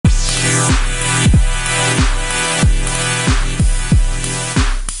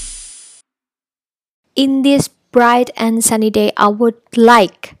In this bright and sunny day, I would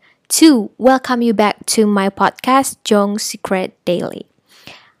like to welcome you back to my podcast, Jong's Secret Daily.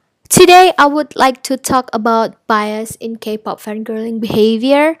 Today, I would like to talk about bias in K-pop fangirling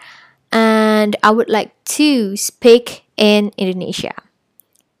behavior, and I would like to speak in Indonesia,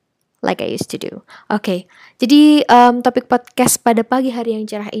 like I used to do. Oke, jadi topik podcast pada pagi hari yang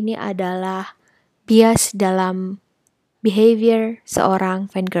cerah ini adalah bias dalam behavior seorang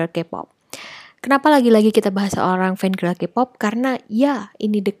fangirl K-pop. Kenapa lagi-lagi kita bahas seorang fangirl K-pop? Karena ya,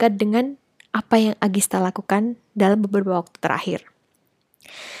 ini dekat dengan apa yang Agista lakukan dalam beberapa waktu terakhir.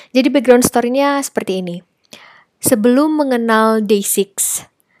 Jadi background story-nya seperti ini. Sebelum mengenal Day6,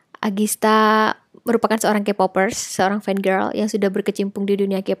 Agista merupakan seorang K-popers, seorang fangirl yang sudah berkecimpung di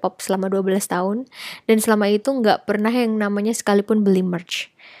dunia K-pop selama 12 tahun. Dan selama itu nggak pernah yang namanya sekalipun beli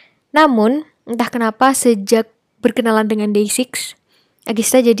merch. Namun, entah kenapa sejak berkenalan dengan Day6,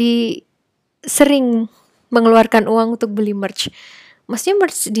 Agista jadi sering mengeluarkan uang untuk beli merch. Maksudnya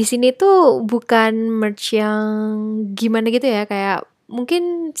merch di sini tuh bukan merch yang gimana gitu ya, kayak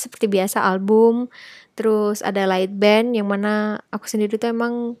mungkin seperti biasa album, terus ada light band yang mana aku sendiri tuh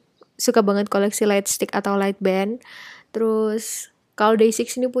emang suka banget koleksi light stick atau light band. Terus kalau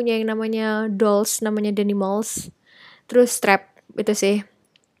Day6 ini punya yang namanya dolls, namanya Danimals. Terus strap itu sih.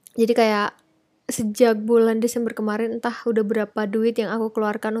 Jadi kayak sejak bulan Desember kemarin entah udah berapa duit yang aku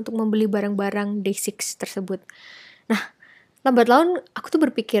keluarkan untuk membeli barang-barang Day6 tersebut. Nah, lambat laun aku tuh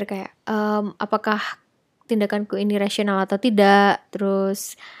berpikir kayak apakah tindakanku ini rasional atau tidak.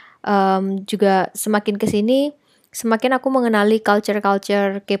 Terus juga semakin kesini semakin aku mengenali culture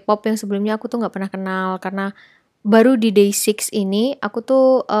K-pop yang sebelumnya aku tuh nggak pernah kenal, karena baru di Day6 ini aku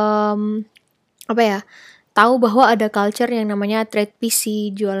tuh tahu bahwa ada culture yang namanya trade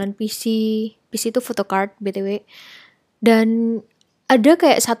PC, jualan PC itu photocard BTW. Dan ada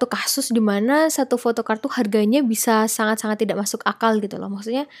kayak satu kasus di mana satu photocard tuh harganya bisa sangat-sangat tidak masuk akal gitu loh.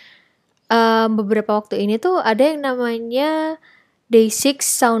 Maksudnya beberapa waktu ini tuh ada yang namanya Day6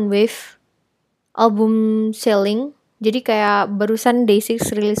 Soundwave album selling. Jadi kayak barusan Day6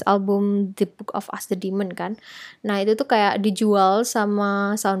 rilis album The Book of Us the Demon kan. Nah itu tuh kayak dijual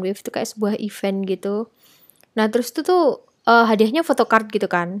sama Soundwave, itu kayak sebuah event gitu. Nah terus itu tuh hadiahnya photocard gitu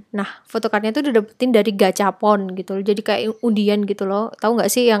kan. Nah photocardnya tuh didapetin dari gachapon gitu loh. Jadi kayak undian gitu loh. Tahu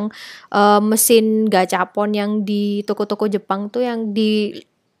nggak sih yang mesin gachapon yang di toko-toko Jepang tuh yang di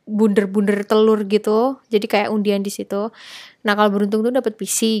bunder-bunder telur gitu. Jadi kayak undian di situ. Nah kalau beruntung tuh dapat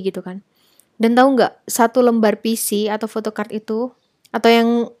PC gitu kan. Dan tahu nggak, satu lembar PC atau photocard itu, atau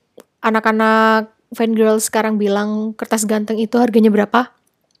yang anak-anak fangirl sekarang bilang kertas ganteng itu harganya berapa?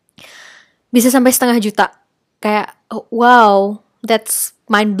 Bisa sampai 500.000. Kayak wow, that's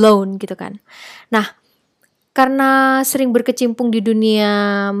mind blown gitu kan. Nah, karena sering berkecimpung di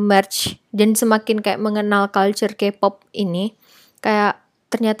dunia merch dan semakin kayak mengenal culture K-pop ini, kayak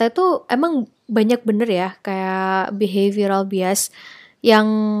ternyata itu emang banyak bener ya kayak behavioral bias yang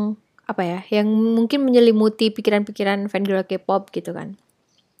yang mungkin menyelimuti pikiran-pikiran fangirl K-pop gitu kan.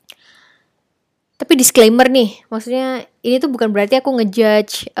 Tapi disclaimer nih, maksudnya ini tuh bukan berarti aku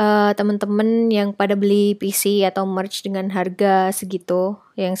ngejudge temen-temen yang pada beli PC atau merch dengan harga segitu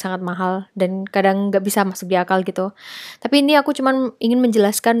yang sangat mahal dan kadang nggak bisa masuk di akal gitu. Tapi ini aku cuman ingin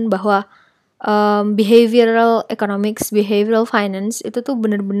menjelaskan bahwa behavioral economics, behavioral finance itu tuh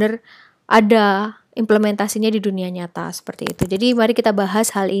bener-bener ada implementasinya di dunia nyata seperti itu. Jadi mari kita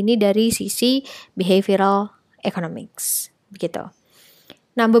bahas hal ini dari sisi behavioral economics begitu.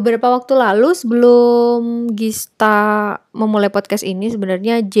 Nah, beberapa waktu lalu sebelum Gista memulai podcast ini,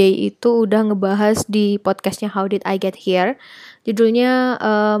 sebenarnya Jay itu udah ngebahas di podcastnya How Did I Get Here, judulnya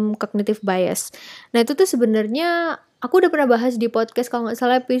Cognitive Bias. Nah, itu tuh sebenarnya aku udah pernah bahas di podcast kalau nggak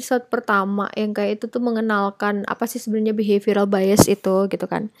salah episode pertama yang kayak itu tuh mengenalkan apa sih sebenarnya behavioral bias itu gitu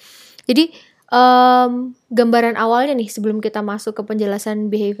kan. Jadi gambaran awalnya nih sebelum kita masuk ke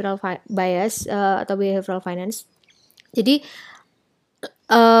penjelasan behavioral bias atau behavioral finance. Jadi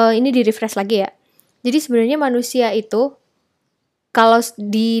ini di refresh lagi ya. Jadi sebenarnya manusia itu kalau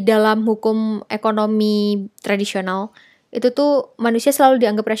di dalam hukum ekonomi tradisional itu tuh manusia selalu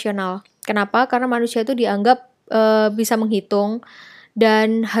dianggap rasional. Kenapa? Karena manusia itu dianggap bisa menghitung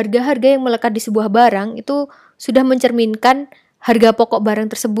dan harga-harga yang melekat di sebuah barang itu sudah mencerminkan harga pokok barang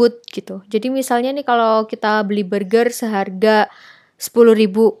tersebut gitu. Jadi misalnya nih kalau kita beli burger seharga 10.000.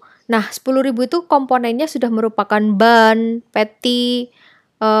 Nah 10.000 itu komponennya sudah merupakan ban, patty,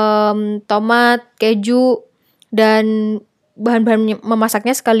 tomat, keju, dan bahan-bahan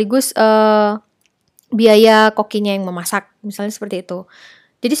memasaknya sekaligus biaya kokinya yang memasak. Misalnya seperti itu.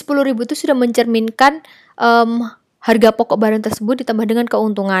 Jadi 10.000 itu sudah mencerminkan harga pokok barang tersebut ditambah dengan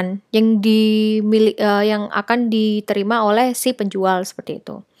keuntungan yang akan diterima oleh si penjual seperti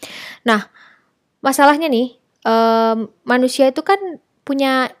itu. Nah, masalahnya nih, manusia itu kan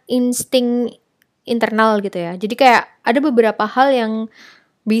punya insting internal gitu ya. Jadi kayak ada beberapa hal yang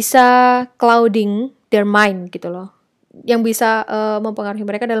bisa clouding their mind gitu loh, yang bisa mempengaruhi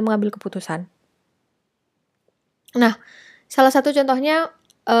mereka dalam mengambil keputusan. Nah, salah satu contohnya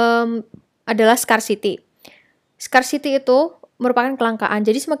adalah scarcity. Scarcity itu merupakan kelangkaan.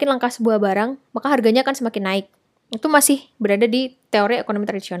 Jadi semakin langka sebuah barang, maka harganya akan semakin naik. Itu masih berada di teori ekonomi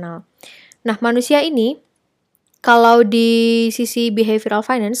tradisional. Nah, manusia ini kalau di sisi behavioral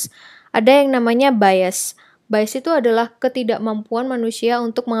finance ada yang namanya bias. Bias itu adalah ketidakmampuan manusia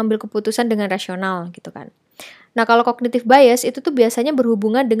untuk mengambil keputusan dengan rasional gitu kan. Nah, kalau cognitive bias itu tuh biasanya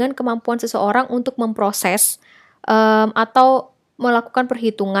berhubungan dengan kemampuan seseorang untuk memproses atau melakukan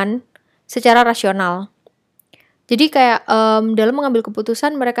perhitungan secara rasional. Jadi kayak dalam mengambil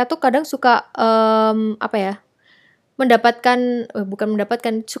keputusan mereka tuh kadang suka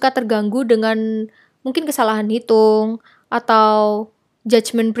suka terganggu dengan mungkin kesalahan hitung atau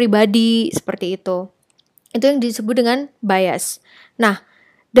judgement pribadi seperti itu. Itu yang disebut dengan bias. Nah,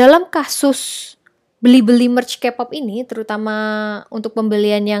 dalam kasus beli-beli merch K-pop ini, terutama untuk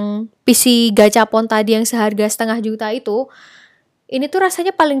pembelian yang PC gachapon tadi yang seharga 500.000 itu, ini tuh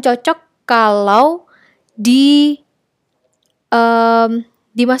rasanya paling cocok kalau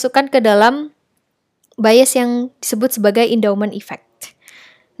dimasukkan ke dalam bias yang disebut sebagai endowment effect.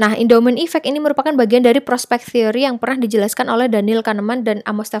 Nah, endowment effect ini merupakan bagian dari prospect theory yang pernah dijelaskan oleh Daniel Kahneman dan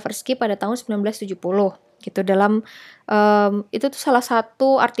Amos Tversky pada tahun 1970. Gitu dalam itu tuh salah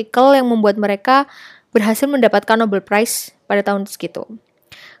satu artikel yang membuat mereka berhasil mendapatkan Nobel Prize pada tahun segitu.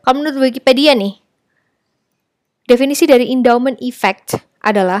 Kalau menurut Wikipedia nih, definisi dari endowment effect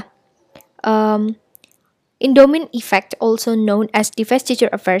adalah endowment effect, also known as divestiture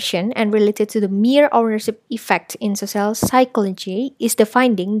aversion and related to the mere ownership effect in social psychology, is the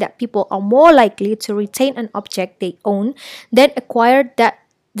finding that people are more likely to retain an object they own than acquire the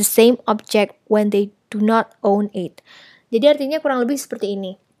same object when they do not own it. Jadi artinya kurang lebih seperti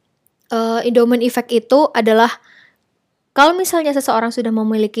ini. Endowment effect itu adalah kalau misalnya seseorang sudah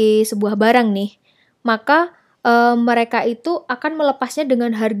memiliki sebuah barang nih, maka mereka itu akan melepasnya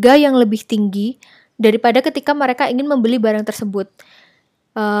dengan harga yang lebih tinggi daripada ketika mereka ingin membeli barang tersebut.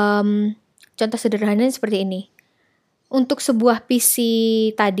 Contoh sederhananya seperti ini. Untuk sebuah PC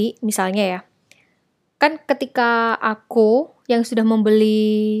tadi misalnya ya, kan ketika aku yang sudah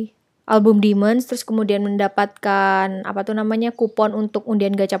membeli album Demons terus kemudian mendapatkan kupon untuk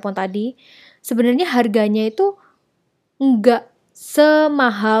undian gachapon tadi, sebenarnya harganya itu nggak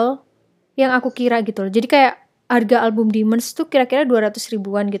semahal yang aku kira gitu loh. Jadi kayak harga album Demons tuh kira-kira 200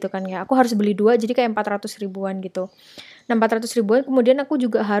 ribuan gitu kan ya. Aku harus beli 2 jadi kayak 400 ribuan gitu. Nah 400 ribuan kemudian aku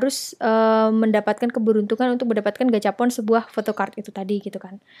juga harus mendapatkan keberuntungan untuk mendapatkan gachapon sebuah photocard itu tadi gitu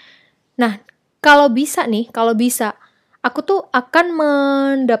kan. Nah kalau bisa aku tuh akan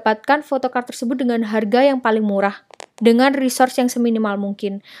mendapatkan photocard tersebut dengan harga yang paling murah, dengan resource yang seminimal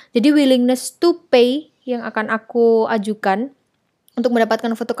mungkin. Jadi willingness to pay yang akan aku ajukan untuk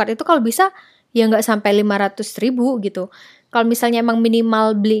mendapatkan photocard itu kalau bisa ya nggak sampai 500 ribu gitu. Kalau misalnya emang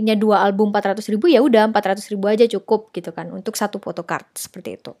minimal belinya 2 album 400 ribu, ya udah 400 ribu aja cukup gitu kan untuk satu photocard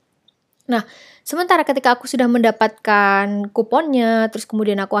seperti itu. Nah, sementara ketika aku sudah mendapatkan kuponnya, terus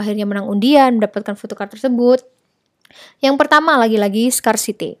kemudian aku akhirnya menang undian, mendapatkan photocard tersebut. Yang pertama lagi-lagi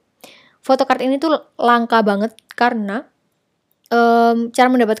scarcity. Photocard ini tuh langka banget karena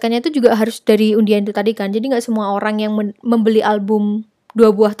cara mendapatkannya itu juga harus dari undian itu tadi kan. Jadi nggak semua orang yang membeli album 2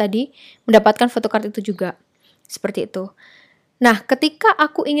 buah tadi mendapatkan photocard itu juga. Seperti itu. Nah, ketika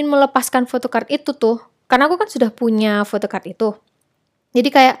aku ingin melepaskan photocard itu tuh, karena aku kan sudah punya photocard itu. Jadi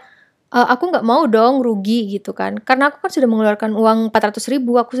kayak aku nggak mau dong rugi gitu kan. Karena aku kan sudah mengeluarkan uang 400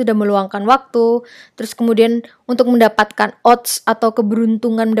 ribu, aku sudah meluangkan waktu. Terus kemudian untuk mendapatkan odds atau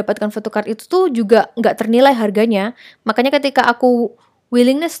keberuntungan mendapatkan photocard itu tuh juga nggak ternilai harganya. Makanya ketika aku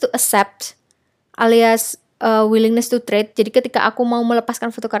willingness to accept alias willingness to trade, jadi ketika aku mau melepaskan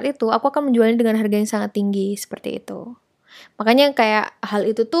photocard itu, aku akan menjualnya dengan harga yang sangat tinggi seperti itu. Makanya kayak hal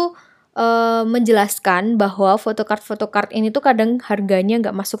itu tuh menjelaskan bahwa photocard ini tuh kadang harganya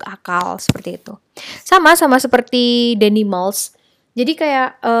nggak masuk akal seperti itu. Sama seperti Danimals. Jadi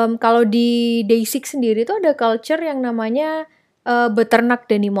kayak kalau di Day6 sendiri tuh ada culture yang namanya beternak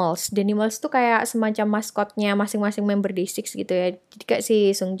Danimals. Danimals tuh kayak semacam maskotnya masing-masing member Day6 gitu ya. Jadi kayak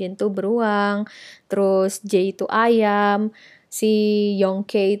si Sungjin tuh beruang, terus Jae itu ayam, si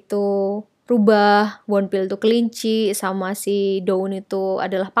Youngtae itu rubah, Wonpil itu kelinci, sama si Dawn itu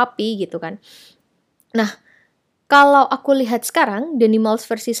adalah papi gitu kan. Nah, kalau aku lihat sekarang Danimals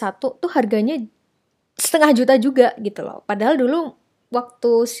versi 1 tuh harganya setengah juta juga gitu loh. Padahal dulu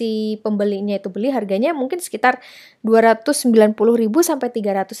waktu si pembelinya itu beli harganya mungkin sekitar 290.000 sampai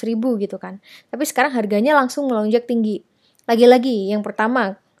 300.000 gitu kan. Tapi sekarang harganya langsung melonjak tinggi. Lagi-lagi yang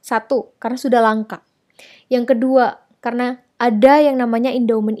pertama, satu, karena sudah langka. Yang kedua, karena ada yang namanya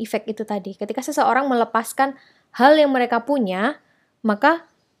endowment effect itu tadi. Ketika seseorang melepaskan hal yang mereka punya, maka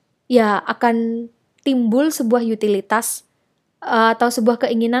ya akan timbul sebuah utilitas atau sebuah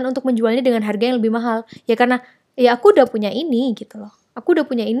keinginan untuk menjualnya dengan harga yang lebih mahal. Ya karena ya aku udah punya ini gitu loh. Aku udah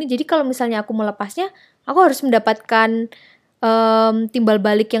punya ini, jadi kalau misalnya aku melepasnya, aku harus mendapatkan timbal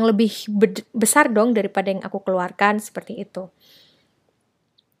balik yang lebih besar dong daripada yang aku keluarkan, seperti itu.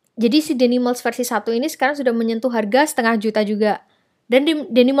 Jadi si Danimals versi 1 ini sekarang sudah menyentuh harga setengah juta juga. Dan di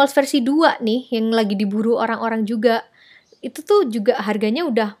Danimals versi 2 nih yang lagi diburu orang-orang juga, itu tuh juga harganya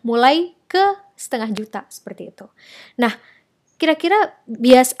udah mulai ke setengah juta seperti itu. Nah, kira-kira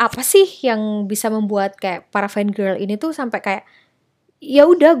bias apa sih yang bisa membuat kayak para fan girl ini tuh sampai kayak ya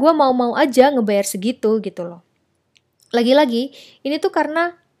udah gue mau-mau aja ngebayar segitu gitu loh. Lagi-lagi ini tuh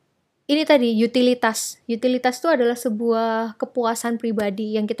karena ini tadi utilitas. Utilitas itu adalah sebuah kepuasan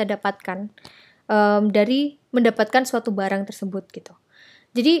pribadi yang kita dapatkan dari mendapatkan suatu barang tersebut gitu.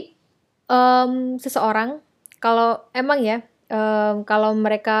 Jadi seseorang kalau emang ya kalau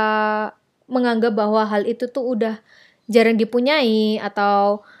mereka menganggap bahwa hal itu tuh udah jarang dipunyai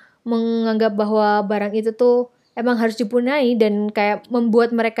atau menganggap bahwa barang itu tuh emang harus dipunyai dan kayak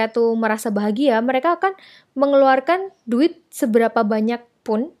membuat mereka tuh merasa bahagia, mereka akan mengeluarkan duit seberapa banyak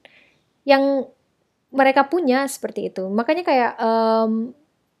pun yang mereka punya seperti itu. Makanya kayak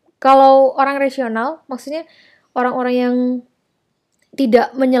kalau orang rasional, maksudnya orang-orang yang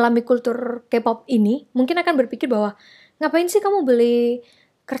tidak menyelami kultur K-pop ini, mungkin akan berpikir bahwa ngapain sih kamu beli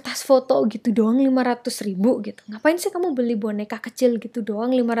kertas foto gitu doang 500.000 gitu. Ngapain sih kamu beli boneka kecil gitu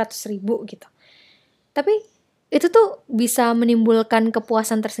doang 500.000 gitu. Tapi itu tuh bisa menimbulkan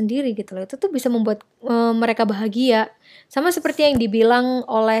kepuasan tersendiri gitu loh. Itu tuh bisa membuat mereka bahagia. Sama seperti yang dibilang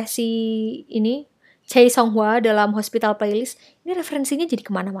oleh si ini Choi Songhwa dalam Hospital Playlist. Ini referensinya jadi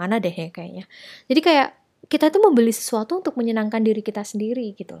kemana-mana deh ya kayaknya. Jadi kayak kita tuh membeli sesuatu untuk menyenangkan diri kita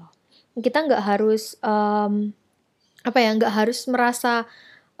sendiri gitu loh. Kita nggak harus nggak harus merasa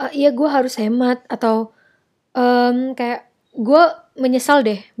iya gue harus hemat atau kayak gue menyesal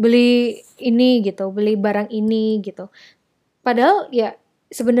deh beli ini gitu, beli barang ini gitu. Padahal ya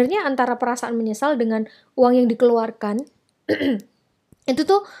sebenarnya antara perasaan menyesal dengan uang yang dikeluarkan itu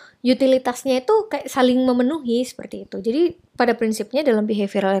tuh utilitasnya itu kayak saling memenuhi seperti itu. Jadi pada prinsipnya dalam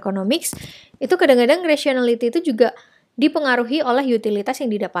behavioral economics itu kadang-kadang rationality itu juga dipengaruhi oleh utilitas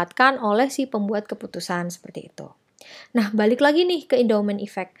yang didapatkan oleh si pembuat keputusan seperti itu. Nah, balik lagi nih ke endowment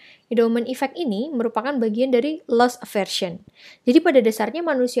effect. Endowment effect ini merupakan bagian dari loss aversion. Jadi pada dasarnya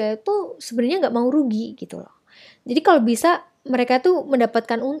manusia itu sebenarnya nggak mau rugi gitu loh. Jadi kalau bisa mereka tuh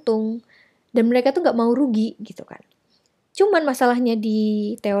mendapatkan untung dan mereka tuh nggak mau rugi gitu kan. Cuman masalahnya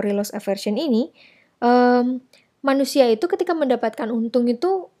di teori loss aversion ini, manusia itu ketika mendapatkan untung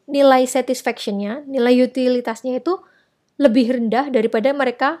itu nilai satisfaction-nya, nilai utilitasnya itu lebih rendah daripada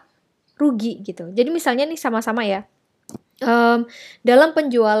mereka rugi gitu. Jadi misalnya nih sama-sama ya, dalam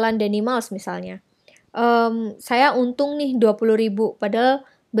penjualan Danimals misalnya, saya untung nih 20.000, padahal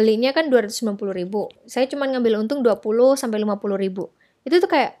belinya kan 290.000. Saya cuma ngambil untung 20 sampai 50.000. Itu tuh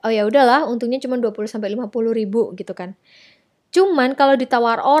kayak oh ya udahlah, untungnya cuma 20 sampai 50.000 gitu kan. Cuman kalau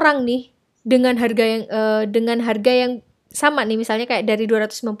ditawar orang nih dengan harga yang sama nih, misalnya kayak dari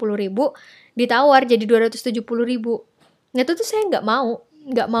 290.000 ditawar jadi 270.000. Nah itu tuh saya nggak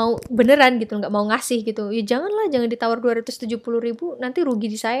mau beneran gitu, nggak mau ngasih gitu. Ya janganlah, jangan ditawar 270.000, nanti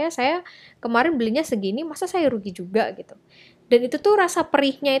rugi di saya kemarin belinya segini, masa saya rugi juga gitu. Dan itu tuh rasa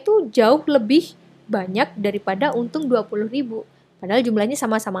perihnya itu jauh lebih banyak daripada untung 20.000. Padahal jumlahnya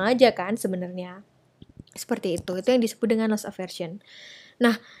sama-sama aja kan sebenarnya. Seperti itu yang disebut dengan loss aversion.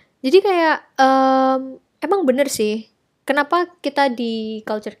 Nah, jadi kayak emang bener sih, kenapa kita di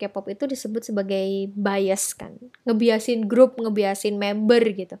culture K-pop itu disebut sebagai bias kan, ngebiasin grup, ngebiasin member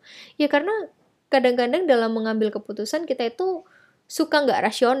gitu. Ya karena kadang-kadang dalam mengambil keputusan kita itu suka nggak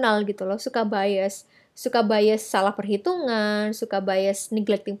rasional gitu loh, suka bias salah perhitungan, suka bias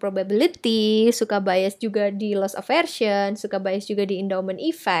neglecting probability, suka bias juga di loss aversion, suka bias juga di endowment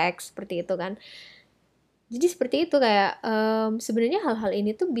effect, seperti itu kan. Jadi seperti itu kayak sebenarnya hal-hal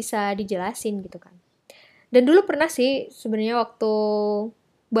ini tuh bisa dijelasin gitu kan. Dan dulu pernah sih sebenarnya waktu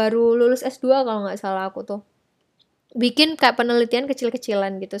baru lulus S2 kalau nggak salah aku tuh bikin kayak penelitian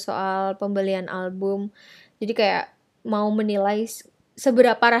kecil-kecilan gitu soal pembelian album. Jadi kayak mau menilai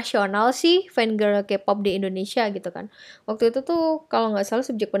seberapa rasional sih fangirl K-pop di Indonesia gitu kan. Waktu itu tuh kalau nggak salah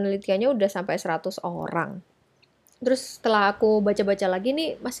subjek penelitiannya udah sampai 100 orang. Terus setelah aku baca-baca lagi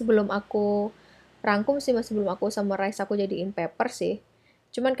nih, masih belum aku rangkum sih, masih belum aku summarize, aku jadiin paper sih.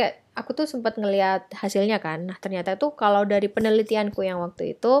 Cuman kayak aku tuh sempat ngeliat hasilnya kan. Nah ternyata tuh kalau dari penelitianku yang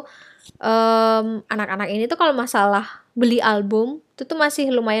waktu itu, anak-anak ini tuh kalau masalah beli album itu tuh masih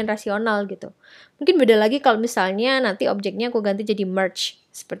lumayan rasional gitu. Mungkin beda lagi kalau misalnya nanti objeknya aku ganti jadi merch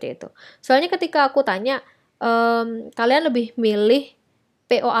seperti itu. Soalnya ketika aku tanya, kalian lebih milih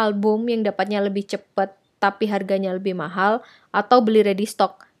PO album yang dapatnya lebih cepat tapi harganya lebih mahal atau beli ready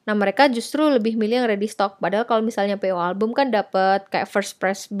stock? Nah, mereka justru lebih milih yang ready stock. Padahal kalau misalnya PO album kan dapat kayak first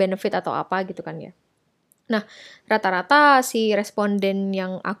price benefit atau apa gitu kan ya. Nah, rata-rata si responden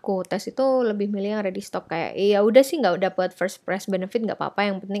yang aku tes itu lebih milih yang ready stock, kayak ya udah sih nggak dapat first price benefit nggak apa-apa,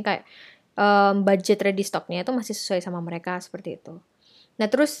 yang penting kayak budget ready stocknya itu masih sesuai sama mereka seperti itu. Nah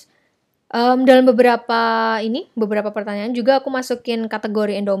terus dalam beberapa pertanyaan juga aku masukin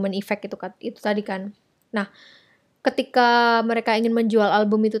kategori endowment effect itu tadi kan. Nah ketika mereka ingin menjual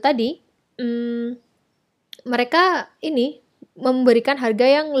album itu tadi, mereka ini memberikan harga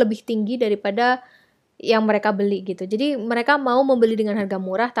yang lebih tinggi daripada yang mereka beli gitu. Jadi mereka mau membeli dengan harga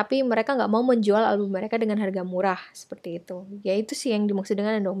murah, tapi mereka nggak mau menjual album mereka dengan harga murah, seperti itu. Ya itu sih yang dimaksud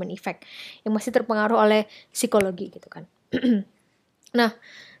dengan endowment effect, yang masih terpengaruh oleh psikologi gitu kan. Nah,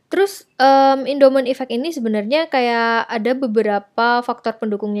 terus endowment effect ini sebenarnya kayak ada beberapa faktor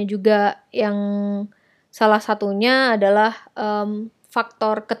pendukungnya juga, yang salah satunya adalah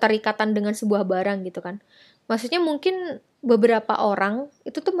faktor keterikatan dengan sebuah barang gitu kan. Maksudnya mungkin beberapa orang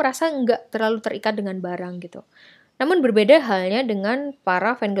itu tuh merasa nggak terlalu terikat dengan barang gitu. Namun berbeda halnya dengan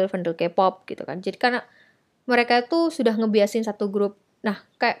para fangirl-fangirl K-pop gitu kan. Jadi karena mereka itu sudah ngebiasin satu grup. Nah,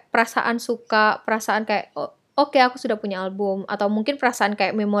 kayak perasaan suka, perasaan kayak oke, aku sudah punya album, atau mungkin perasaan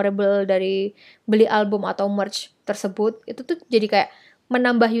kayak memorable dari beli album atau merch tersebut, itu tuh jadi kayak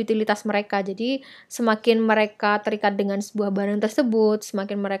menambah utilitas mereka. Jadi semakin mereka terikat dengan sebuah barang tersebut,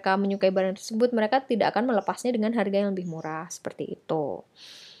 semakin mereka menyukai barang tersebut, mereka tidak akan melepasnya dengan harga yang lebih murah, seperti itu.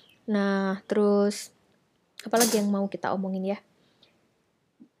 Nah, terus apalagi yang mau kita omongin ya?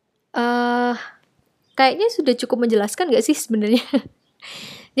 Kayaknya sudah cukup menjelaskan gak sih sebenarnya?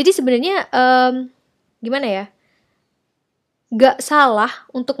 Jadi sebenarnya gimana ya? Gak salah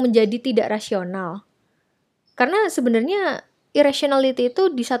untuk menjadi tidak rasional. Karena sebenarnya irrationality itu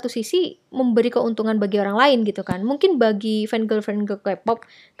di satu sisi memberi keuntungan bagi orang lain gitu kan. Mungkin bagi fangirl K-pop,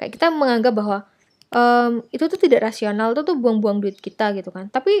 kayak kita menganggap bahwa itu tuh tidak rasional, itu tuh buang-buang duit kita gitu kan.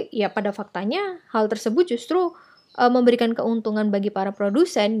 Tapi ya pada faktanya hal tersebut justru memberikan keuntungan bagi para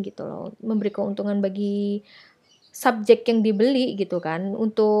produsen gitu loh. Memberi keuntungan bagi subjek yang dibeli gitu kan,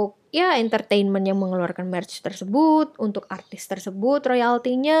 untuk ya entertainment yang mengeluarkan merch tersebut, untuk artis tersebut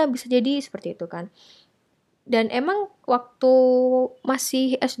royaltinya bisa jadi seperti itu kan. Dan emang waktu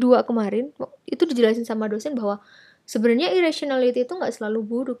masih S2 kemarin itu dijelasin sama dosen bahwa sebenarnya irrationality itu nggak selalu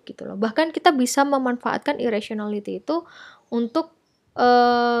buruk gitu loh. Bahkan kita bisa memanfaatkan irrationality itu untuk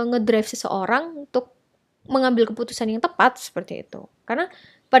ngedrive seseorang untuk mengambil keputusan yang tepat seperti itu. Karena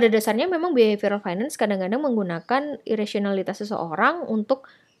pada dasarnya memang behavioral finance kadang-kadang menggunakan irasionalitas seseorang untuk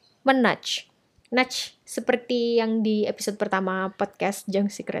nudge seperti yang di episode pertama podcast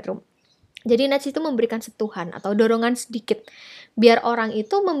Jung Secret Room. Jadi nudge itu memberikan sentuhan atau dorongan sedikit biar orang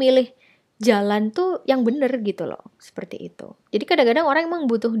itu memilih jalan tuh yang bener gitu loh, seperti itu. Jadi kadang-kadang orang emang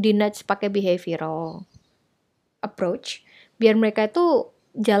butuh di nudge pakai behavioral approach biar mereka itu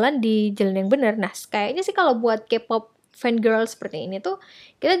jalan di jalan yang benar. Nah, kayaknya sih kalau buat K-pop fangirl seperti ini tuh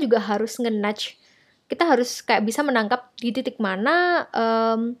kita juga harus nge-nudge. Kita harus kayak bisa menangkap di titik mana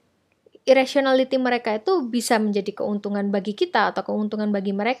irrationality mereka itu bisa menjadi keuntungan bagi kita atau keuntungan bagi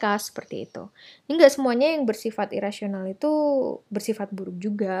mereka, seperti itu. Ini nggak semuanya yang bersifat irasional itu bersifat buruk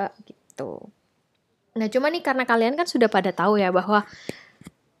juga gitu. Nah, cuma nih karena kalian kan sudah pada tahu ya bahwa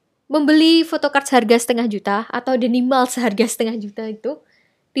membeli photocard seharga setengah juta atau denimal seharga setengah juta itu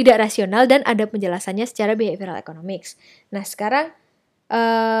tidak rasional dan ada penjelasannya secara behavioral economics. Nah, sekarang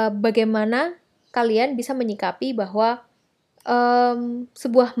bagaimana kalian bisa menyikapi bahwa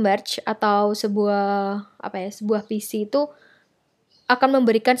sebuah merch atau sebuah PC itu akan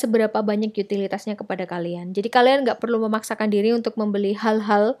memberikan seberapa banyak utilitasnya kepada kalian. Jadi kalian nggak perlu memaksakan diri untuk membeli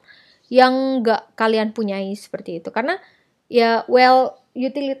hal-hal yang nggak kalian punyai seperti itu. Karena ya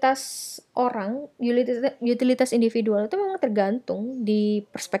utilitas orang, utilitas individual itu memang tergantung di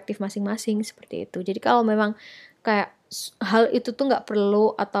perspektif masing-masing seperti itu. Jadi kalau memang kayak hal itu tuh nggak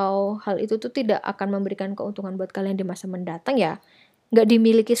perlu atau hal itu tuh tidak akan memberikan keuntungan buat kalian di masa mendatang, ya nggak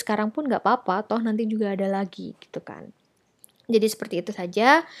dimiliki sekarang pun nggak apa-apa, toh nanti juga ada lagi gitu kan. Jadi seperti itu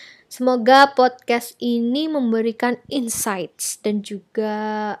saja. Semoga podcast ini memberikan insights dan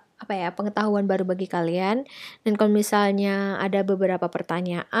juga pengetahuan baru bagi kalian. Dan kalau misalnya ada beberapa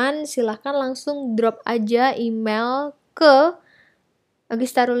pertanyaan, silahkan langsung drop aja email ke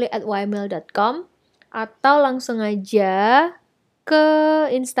agistaruli@ymail.com atau langsung aja ke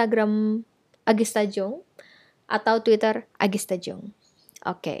Instagram Agistajong atau Twitter Agistajong.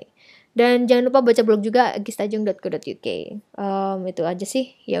 Oke. Dan jangan lupa baca blog juga agistajong.co.uk. Itu aja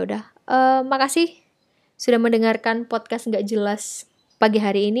sih. Ya udah. Makasih sudah mendengarkan podcast nggak jelas pagi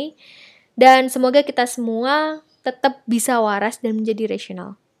hari ini. Dan semoga kita semua tetap bisa waras dan menjadi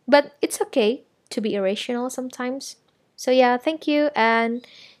rasional. But it's okay to be irrational sometimes. So yeah, thank you and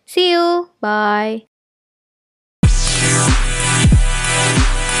see you. Bye.